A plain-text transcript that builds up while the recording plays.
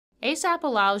ASAP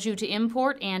allows you to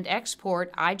import and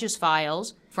export IGES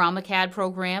files from a CAD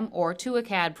program or to a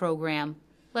CAD program.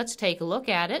 Let's take a look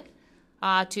at it.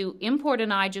 To import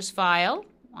an IGES file,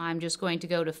 I'm just going to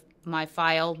go to my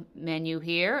File menu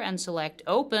here and select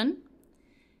Open.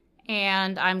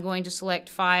 And I'm going to select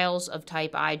Files of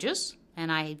type IGES.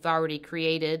 And I've already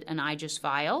created an IGES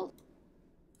file.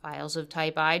 Files of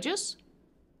type IGES.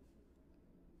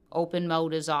 Open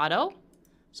mode is auto.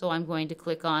 So I'm going to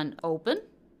click on Open.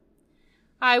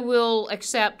 I will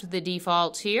accept the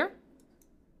defaults here.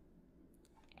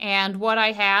 And what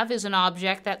I have is an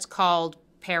object that's called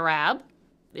parab.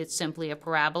 It's simply a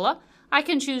parabola. I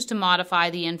can choose to modify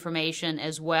the information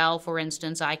as well. For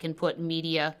instance, I can put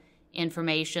media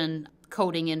information,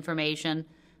 coding information.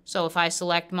 So if I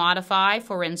select modify,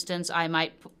 for instance, I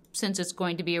might, since it's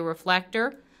going to be a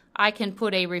reflector, I can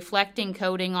put a reflecting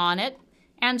coating on it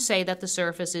and say that the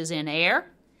surface is in air.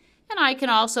 And I can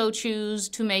also choose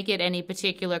to make it any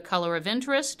particular color of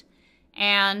interest.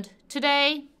 And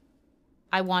today,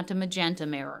 I want a magenta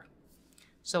mirror.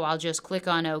 So I'll just click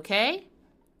on OK,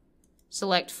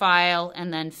 select File,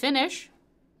 and then Finish.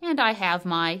 And I have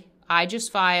my IGES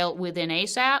file within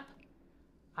ASAP.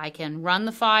 I can run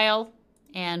the file,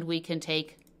 and we can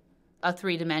take a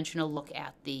three-dimensional look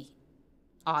at the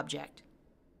object.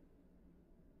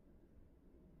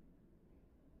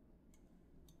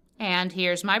 And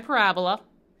here's my parabola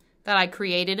that I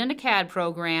created in a CAD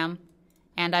program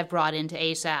and I've brought into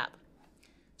ASAP.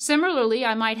 Similarly,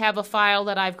 I might have a file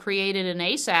that I've created in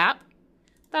ASAP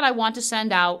that I want to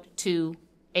send out to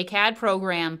a CAD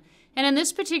program. And in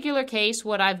this particular case,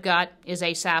 what I've got is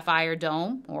a sapphire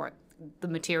dome, or the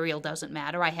material doesn't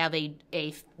matter. I have a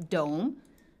dome.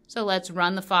 So let's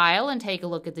run the file and take a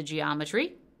look at the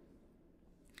geometry.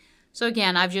 So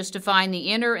again, I've just defined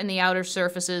the inner and the outer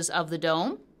surfaces of the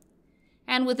dome.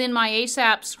 And within my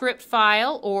ASAP script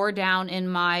file, or down in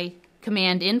my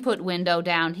command input window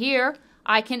down here,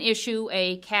 I can issue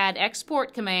a CAD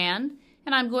export command,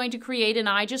 and I'm going to create an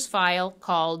IGES file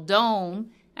called dome,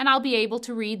 and I'll be able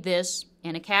to read this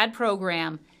in a CAD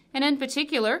program. And in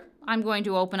particular, I'm going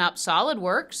to open up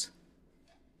SolidWorks,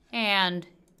 and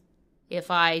if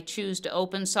I choose to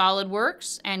open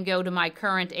SolidWorks and go to my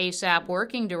current ASAP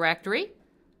working directory,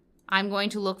 I'm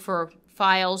going to look for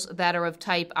files that are of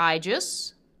type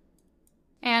IGES,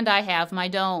 and I have my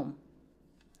dome.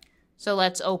 So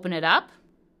let's open it up.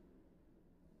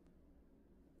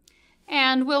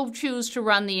 And we'll choose to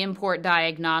run the import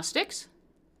Diagnostics.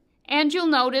 And you'll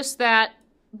notice that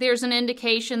there's an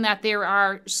indication that there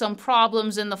are some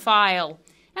problems in the file.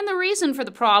 And the reason for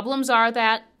the problems are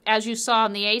that, as you saw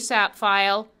in the ASAP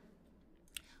file,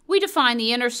 we define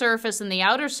the inner surface and the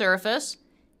outer surface,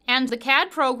 and the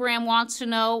CAD program wants to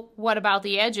know, what about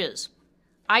the edges?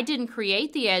 I didn't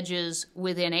create the edges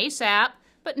within ASAP,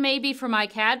 but maybe for my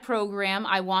CAD program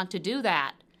I want to do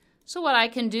that. So what I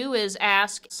can do is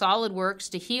ask SolidWorks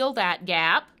to heal that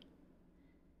gap,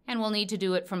 and we'll need to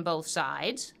do it from both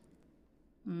sides.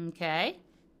 Okay.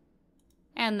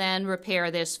 And then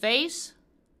repair this face.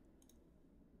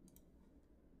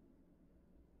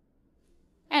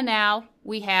 And now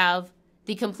we have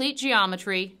the complete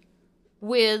geometry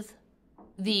with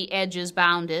the edges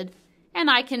bounded, and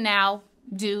I can now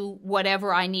do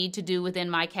whatever I need to do within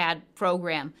my CAD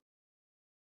program.